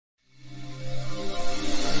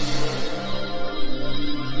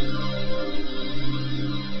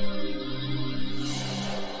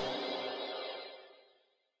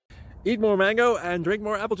Eat more mango and drink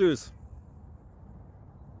more apple juice.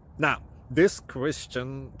 Now, this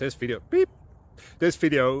video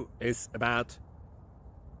is about...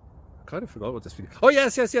 I kind of forgot what this video... Oh,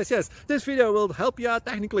 yes. This video will help you out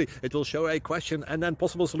technically. It will show a question and then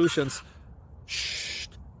possible solutions. Shh.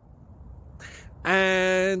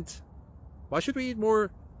 And why should we eat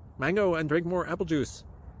more mango and drink more apple juice?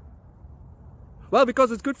 Well,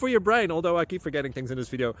 because it's good for your brain, although I keep forgetting things in this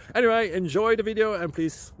video. Anyway, enjoy the video and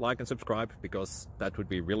please like and subscribe, because that would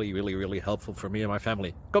be really helpful for me and my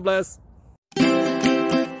family. God bless!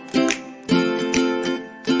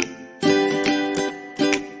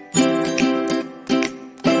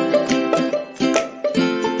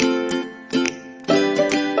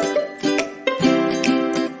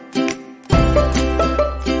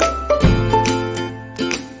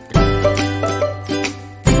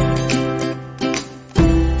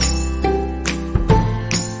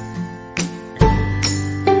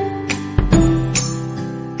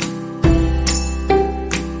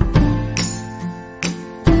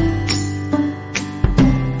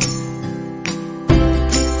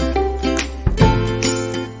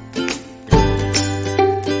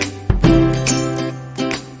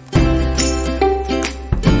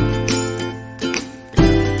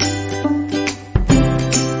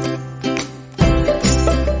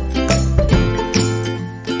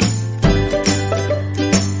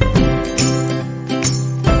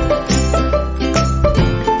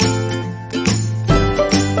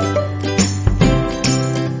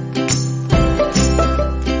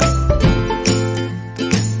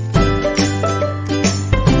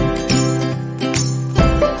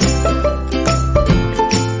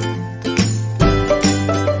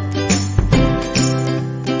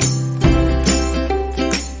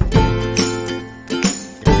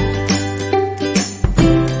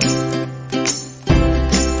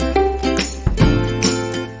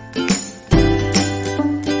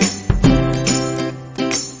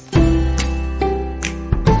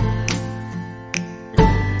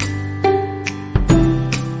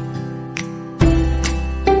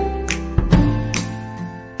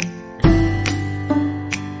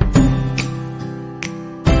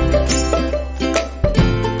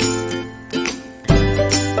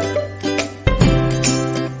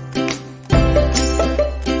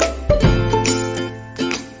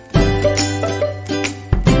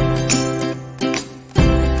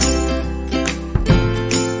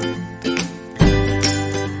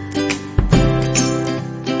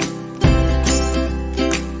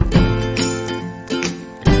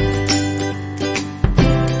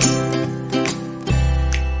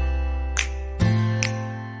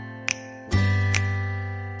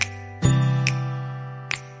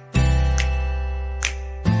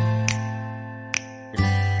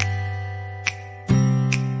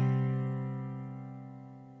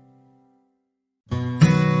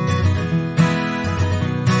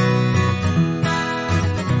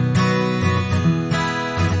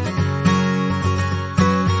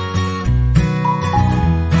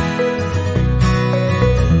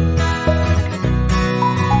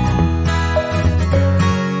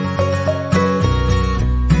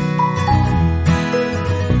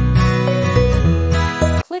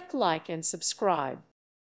 Like and subscribe.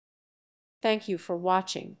 Thank you for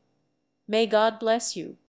watching. May God bless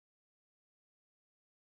you.